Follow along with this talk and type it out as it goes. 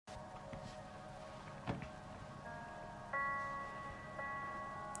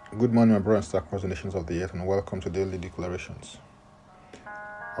Good morning, my brothers and sisters, nations of the earth, and welcome to Daily Declarations.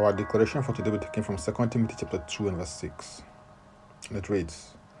 Our declaration for today will be taken from 2 Timothy chapter 2 and verse 6. And it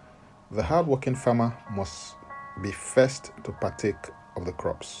reads, "The hard-working farmer must be first to partake of the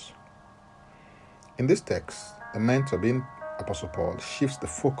crops." In this text, the mentor, being Apostle Paul, shifts the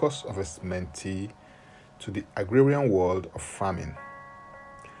focus of his mentee to the agrarian world of farming.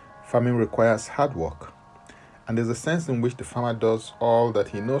 Farming requires hard work, and there's a sense in which the farmer does all that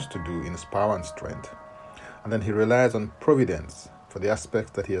he knows to do in his power and strength, and then he relies on providence for the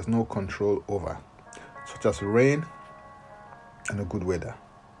aspects that he has no control over, such as rain and a good weather.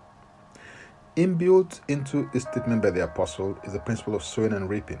 Inbuilt into this statement by the apostle is the principle of sowing and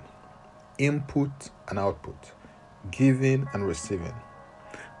reaping, input and output, giving and receiving,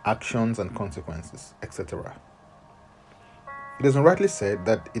 actions and consequences, etc. It is rightly said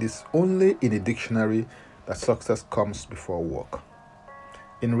that it is only in a dictionary that success comes before work.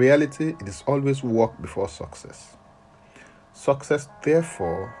 In reality, it is always work before success. Success,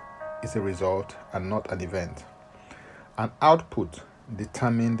 therefore, is a result and not an event, an output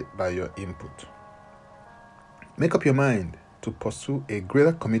determined by your input. Make up your mind to pursue a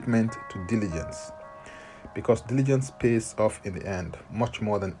greater commitment to diligence, because diligence pays off in the end much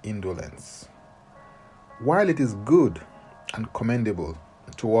more than indolence. While it is good and commendable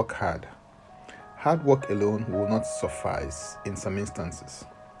to work hard work alone will not suffice in some instances,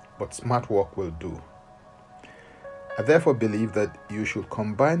 but smart work will do. I therefore believe that you should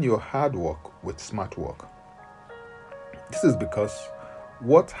combine your hard work with smart work. This is because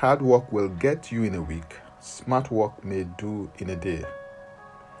what hard work will get you in a week, smart work may do in a day.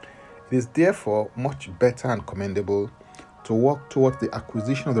 It is therefore much better and commendable to work towards the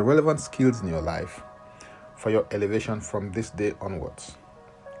acquisition of the relevant skills in your life for your elevation from this day onwards.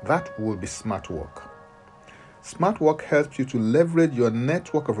 That will be smart work. Smart work helps you to leverage your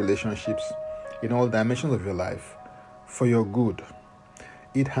network of relationships in all dimensions of your life for your good.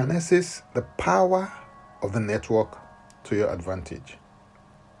 It harnesses the power of the network to your advantage.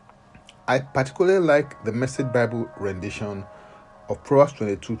 I particularly like the Message Bible rendition of Proverbs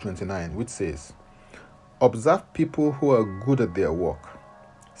 22:29, which says, "Observe people who are good at their work.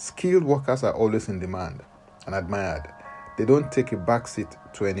 Skilled workers are always in demand and admired. They don't take a backseat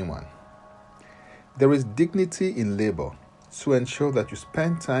to anyone." There is dignity in labor, so ensure that you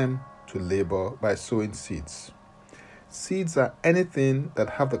spend time to labor by sowing seeds. Seeds are anything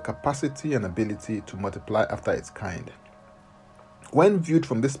that have the capacity and ability to multiply after its kind. When viewed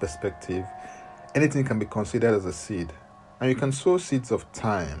from this perspective, anything can be considered as a seed, and you can sow seeds of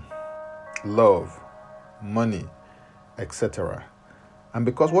time, love, money, etc. And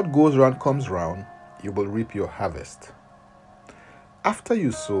because what goes round comes round, you will reap your harvest. After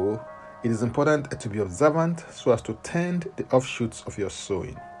you sow, it is important to be observant so as to tend the offshoots of your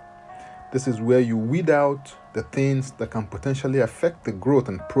sowing. This is where you weed out the things that can potentially affect the growth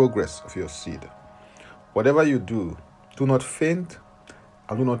and progress of your seed. Whatever you do, do not faint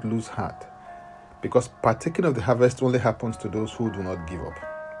and do not lose heart, because partaking of the harvest only happens to those who do not give up.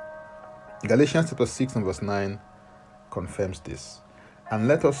 Galatians chapter 6 and verse 9 confirms this. "And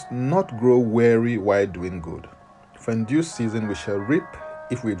let us not grow weary while doing good, for in due season we shall reap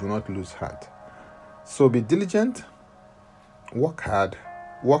if we do not lose heart." So be diligent, work hard,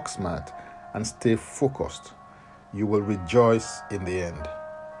 work smart, and stay focused. You will rejoice in the end.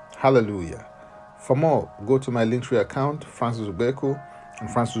 Hallelujah. For more, go to my Linktree account, Francis Ubeku, and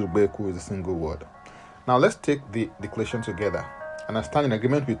Francis Ubeku is a single word. Now let's take the declaration together, and I stand in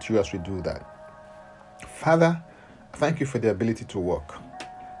agreement with you as we do that. Father, thank you for the ability to work.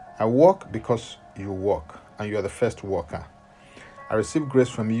 I work because you work, and you are the first worker. I receive grace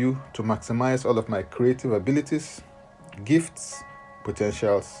from you to maximize all of my creative abilities, gifts,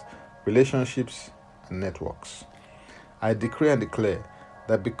 potentials, relationships, and networks. I decree and declare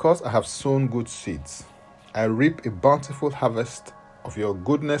that because I have sown good seeds, I reap a bountiful harvest of your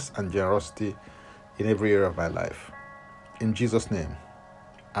goodness and generosity in every area of my life. In Jesus' name,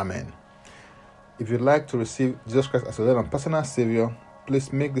 Amen. If you'd like to receive Jesus Christ as your Lord and personal Savior,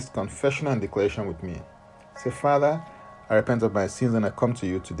 please make this confession and declaration with me. Say, "Father, I repent of my sins and I come to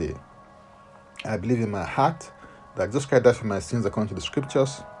you today. I believe in my heart that Jesus Christ died for my sins according to the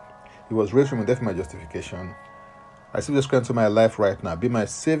scriptures. He was raised from the dead for my justification. I receive Jesus Christ into my life right now. Be my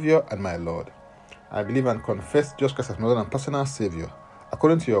Savior and my Lord. I believe and confess Jesus Christ as my Lord and personal Savior.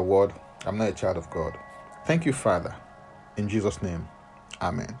 According to your word, I'm now a child of God. Thank you, Father. In Jesus' name,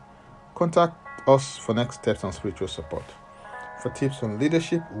 Amen." Contact us for next steps and spiritual support. For tips on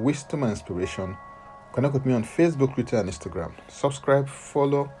leadership, wisdom, and inspiration, connect with me on Facebook, Twitter, and Instagram. Subscribe,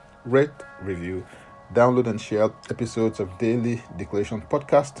 follow, rate, review, Download and share episodes of Daily Declaration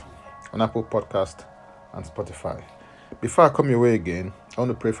Podcast on Apple Podcast and Spotify. Before I come your way again, I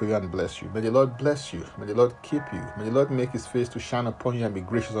want to pray for you and bless you. May the Lord bless you. May the Lord keep you. May the Lord make his face to shine upon you and be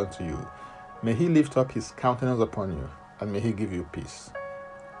gracious unto you. May he lift up his countenance upon you, and may he give you peace.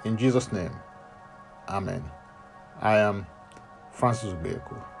 In Jesus' name, amen. I am Francis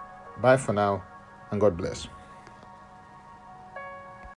Ubeku. Bye for now, and God bless.